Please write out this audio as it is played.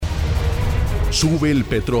Sube el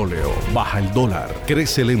petróleo, baja el dólar,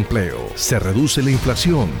 crece el empleo, se reduce la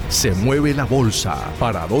inflación, se mueve la bolsa.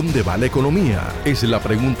 ¿Para dónde va la economía? Es la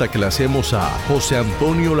pregunta que le hacemos a José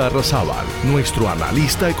Antonio Larrazábal, nuestro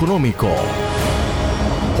analista económico.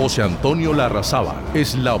 José Antonio Larrazábal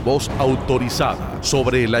es la voz autorizada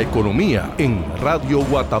sobre la economía en Radio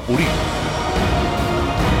Guatapurí.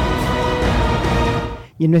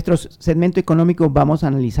 Y en nuestro segmento económico vamos a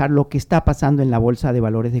analizar lo que está pasando en la Bolsa de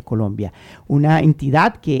Valores de Colombia, una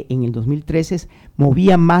entidad que en el 2013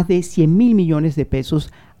 movía más de 100.000 millones de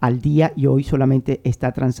pesos al día y hoy solamente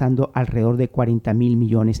está transando alrededor de 40.000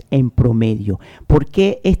 millones en promedio. ¿Por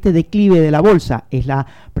qué este declive de la bolsa? Es la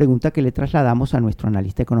pregunta que le trasladamos a nuestro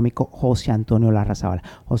analista económico José Antonio Larrazábal.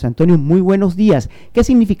 José Antonio, muy buenos días. ¿Qué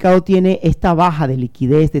significado tiene esta baja de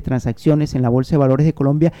liquidez de transacciones en la Bolsa de Valores de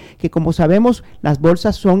Colombia? Que como sabemos, las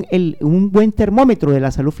bolsas son un buen termómetro de la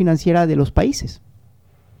salud financiera de los países.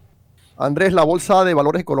 Andrés, la Bolsa de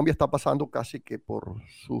Valores de Colombia está pasando casi que por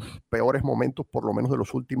sus peores momentos, por lo menos de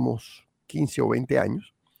los últimos 15 o 20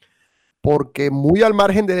 años, porque muy al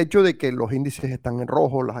margen del hecho de que los índices están en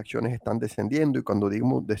rojo, las acciones están descendiendo, y cuando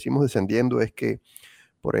decimos descendiendo es que,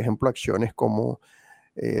 por ejemplo, acciones como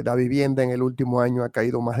Da Vivienda en el último año ha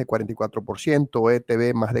caído más de 44%,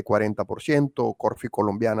 ETB más de 40%, Corfi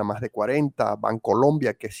Colombiana más de 40%,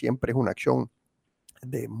 Bancolombia, que siempre es una acción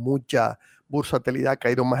de mucha bursatilidad, ha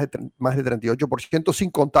caído más de 38%,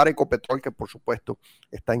 sin contar Ecopetrol, que por supuesto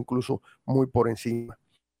está incluso muy por encima.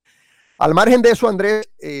 Al margen de eso, Andrés,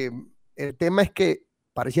 el tema es que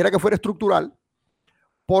pareciera que fuera estructural,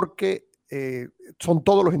 porque son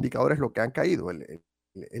todos los indicadores lo que han caído.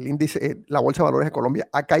 El índice, la Bolsa de Valores de Colombia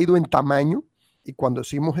ha caído en tamaño, y cuando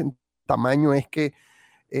decimos en tamaño es que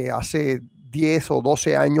hace 10 o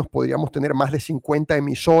 12 años podríamos tener más de 50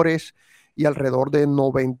 emisores y alrededor de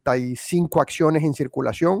 95 acciones en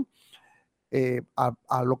circulación.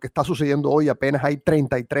 A lo que está sucediendo hoy apenas hay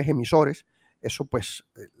 33 emisores. Eso pues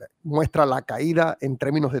muestra la caída en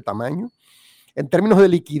términos de tamaño. En términos de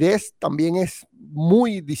liquidez también es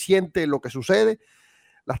muy diciente lo que sucede.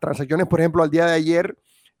 Las transacciones, por ejemplo, al día de ayer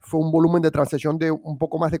fue un volumen de transacción de un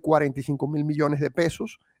poco más de 45.000 millones de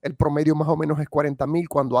pesos. El promedio más o menos es 40.000,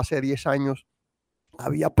 cuando hace 10 años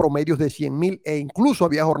había promedios de 100.000 e incluso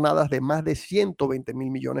había jornadas de más de 120.000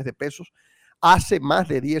 millones de pesos hace más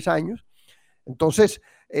de 10 años. Entonces,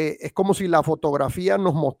 es como si la fotografía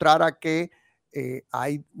nos mostrara que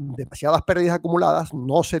hay demasiadas pérdidas acumuladas,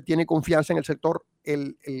 no se tiene confianza en el sector,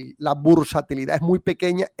 la bursatilidad es muy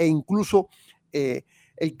pequeña, e incluso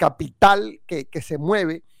el capital que se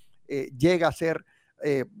mueve llega a ser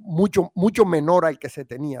mucho menor al que se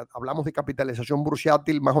tenía. Hablamos de capitalización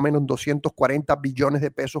bursátil más o menos 240 billones de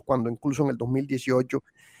pesos, cuando incluso en el 2018,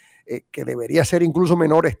 que debería ser incluso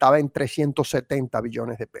menor, estaba en 370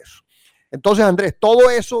 billones de pesos. Entonces, Andrés, todo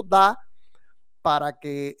eso da para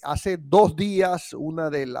que hace 2 días una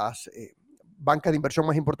de las bancas de inversión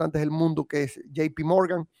más importantes del mundo, que es JP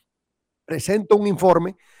Morgan, presenta un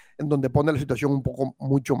informe en donde pone la situación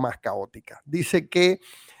mucho más caótica. Dice que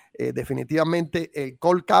definitivamente el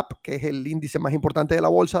Colcap, que es el índice más importante de la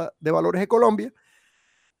Bolsa de Valores de Colombia,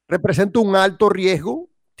 representa un alto riesgo,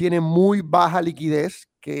 tiene muy baja liquidez,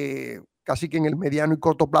 que casi que en el mediano y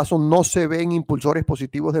corto plazo no se ven impulsores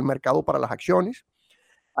positivos del mercado para las acciones.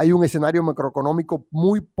 Hay un escenario macroeconómico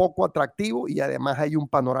muy poco atractivo y además hay un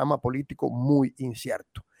panorama político muy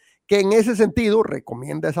incierto, que en ese sentido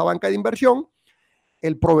recomienda esa banca de inversión.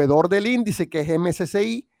 El proveedor del índice, que es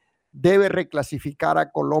MSCI, debe reclasificar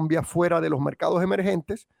a Colombia fuera de los mercados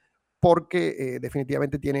emergentes, porque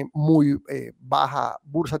definitivamente tiene muy baja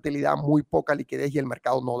bursatilidad, muy poca liquidez, y el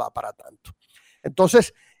mercado no da para tanto.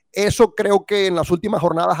 Entonces, eso creo que en las últimas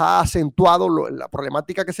jornadas ha acentuado la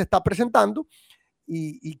problemática que se está presentando,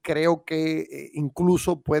 y creo que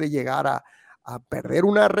incluso puede llegar a perder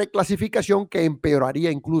una reclasificación que empeoraría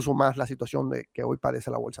incluso más la situación que hoy padece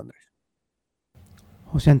la bolsa, Andrés.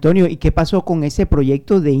 José Antonio, ¿y qué pasó con ese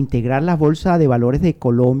proyecto de integrar la Bolsa de Valores de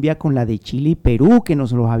Colombia con la de Chile y Perú, que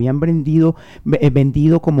nos los habían vendido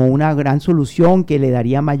como una gran solución que le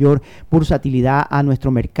daría mayor bursatilidad a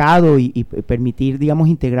nuestro mercado y permitir, digamos,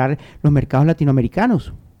 integrar los mercados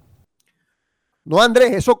latinoamericanos? No,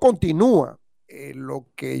 Andrés, eso continúa. Lo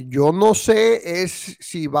que yo no sé es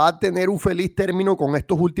si va a tener un feliz término con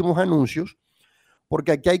estos últimos anuncios,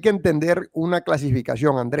 porque aquí hay que entender una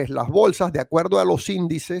clasificación, Andrés. Las bolsas, de acuerdo a los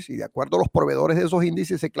índices y de acuerdo a los proveedores de esos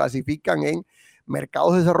índices, se clasifican en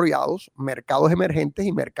mercados desarrollados, mercados emergentes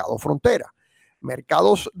y mercados frontera.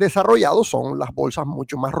 Mercados desarrollados son las bolsas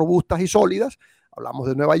mucho más robustas y sólidas. Hablamos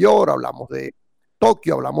de Nueva York, hablamos de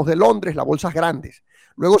Tokio, hablamos de Londres, las bolsas grandes.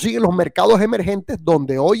 Luego siguen los mercados emergentes,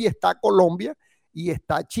 donde hoy está Colombia, y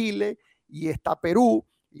está Chile, y está Perú,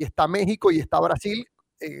 y está México, y está Brasil,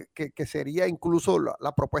 que sería incluso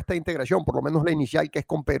la propuesta de integración, por lo menos la inicial, que es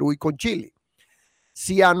con Perú y con Chile.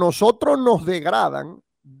 Si a nosotros nos degradan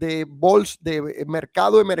de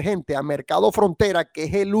mercado emergente a mercado frontera, que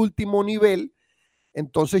es el último nivel,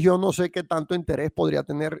 entonces yo no sé qué tanto interés podría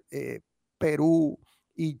tener Perú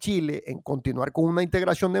y Chile en continuar con una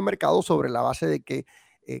integración de mercado sobre la base de que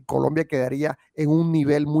Colombia quedaría en un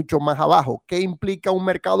nivel mucho más abajo. ¿Qué implica un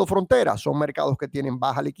mercado frontera? Son mercados que tienen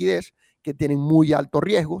baja liquidez, que tienen muy alto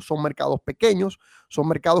riesgo, son mercados pequeños, son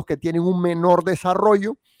mercados que tienen un menor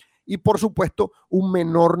desarrollo y, por supuesto, un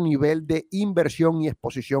menor nivel de inversión y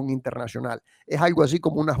exposición internacional. Es algo así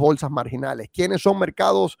como unas bolsas marginales. ¿Quiénes son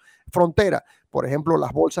mercados frontera? Por ejemplo,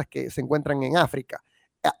 las bolsas que se encuentran en África.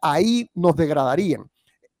 Ahí nos degradarían.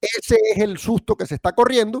 Ese es el susto que se está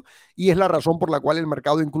corriendo y es la razón por la cual el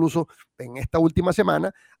mercado incluso en esta última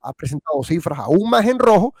semana ha presentado cifras aún más en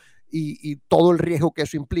rojo y todo el riesgo que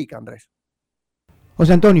eso implica, Andrés.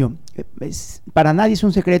 José Antonio, para nadie es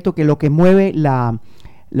un secreto que lo que mueve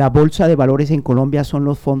la bolsa de valores en Colombia son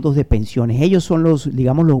los fondos de pensiones. Ellos son los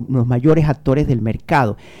mayores actores del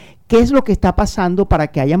mercado. ¿Qué es lo que está pasando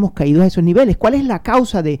para que hayamos caído a esos niveles? ¿Cuál es la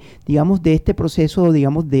causa de este proceso,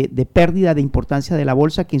 de pérdida de importancia de la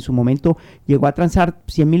bolsa que en su momento llegó a transar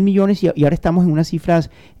 100.000 millones y ahora estamos en unas cifras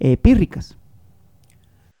pírricas?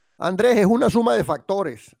 Andrés, es una suma de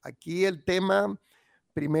factores. Aquí el tema,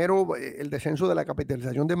 primero, el descenso de la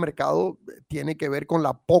capitalización del mercado tiene que ver con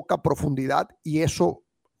la poca profundidad y eso,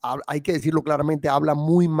 hay que decirlo claramente, habla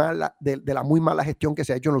muy mal de la muy mala gestión que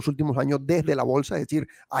se ha hecho en los últimos años desde la bolsa, es decir,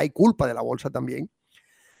 hay culpa de la bolsa también.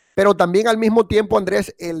 Pero también al mismo tiempo,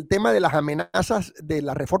 Andrés, el tema de las amenazas de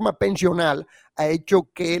la reforma pensional ha hecho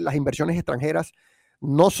que las inversiones extranjeras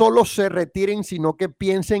no solo se retiren, sino que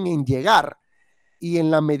piensen en llegar. Y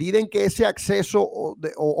en la medida en que ese acceso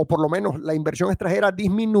o por lo menos la inversión extranjera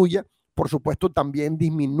disminuya, por supuesto, también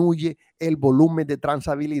disminuye el volumen de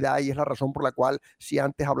transabilidad y es la razón por la cual si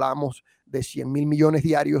antes hablábamos de 100.000 millones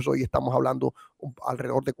diarios, hoy estamos hablando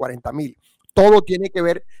alrededor de 40.000. Todo tiene que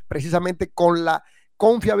ver precisamente con la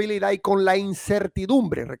confiabilidad y con la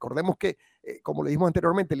incertidumbre. Recordemos que, como le dijimos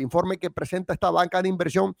anteriormente, el informe que presenta esta banca de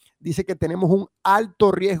inversión dice que tenemos un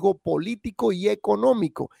alto riesgo político y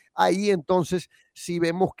económico. Ahí entonces sí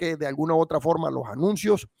vemos que de alguna u otra forma los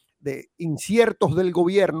anuncios de inciertos del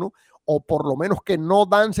gobierno o por lo menos que no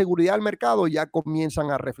dan seguridad al mercado ya comienzan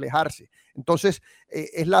a reflejarse. Entonces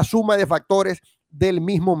es la suma de factores del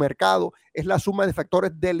mismo mercado, es la suma de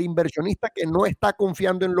factores del inversionista que no está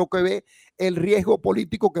confiando en lo que ve, el riesgo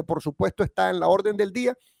político que por supuesto está en la orden del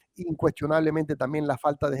día, incuestionablemente también la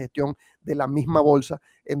falta de gestión de la misma bolsa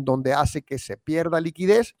en donde hace que se pierda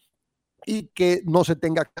liquidez y que no se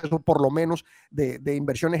tenga acceso por lo menos de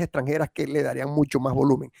inversiones extranjeras que le darían mucho más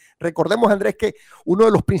volumen. Recordemos, Andrés, que uno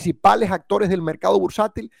de los principales actores del mercado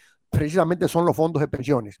bursátil precisamente son los fondos de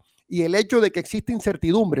pensiones. Y el hecho de que existe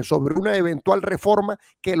incertidumbre sobre una eventual reforma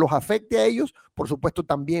que los afecte a ellos, por supuesto,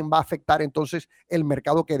 también va a afectar entonces el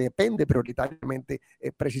mercado que depende prioritariamente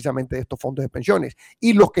precisamente de estos fondos de pensiones.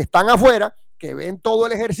 Y los que están afuera, que ven todo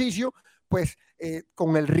el ejercicio, pues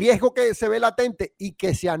con el riesgo que se ve latente y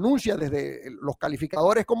que se anuncia desde los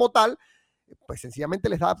calificadores como tal, pues sencillamente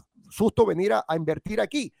les da susto venir a invertir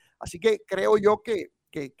aquí. Así que creo yo que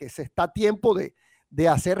se está a tiempo de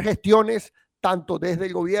hacer gestiones tanto desde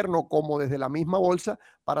el gobierno como desde la misma bolsa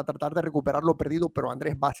para tratar de recuperar lo perdido, pero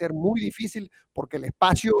Andrés, va a ser muy difícil porque el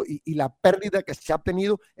espacio y la pérdida que se ha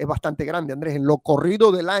obtenido es bastante grande, Andrés. En lo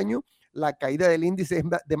corrido del año, la caída del índice es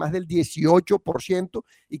de más del 18%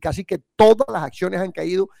 y casi que todas las acciones han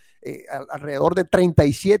caído, alrededor de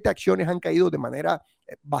 37 acciones han caído de manera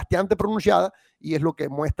bastante pronunciada y es lo que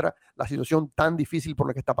muestra la situación tan difícil por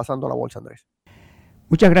la que está pasando la bolsa, Andrés.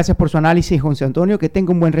 Muchas gracias por su análisis, José Antonio. Que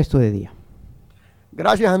tenga un buen resto de día.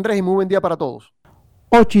 Gracias, Andrés, y muy buen día para todos.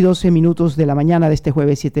 8:12 de la mañana de este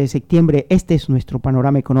jueves 7 de septiembre. Este es nuestro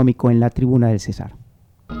panorama económico en la Tribuna del César.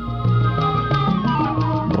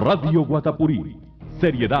 Radio Guatapurí.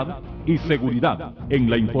 Seriedad y seguridad en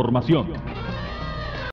la información.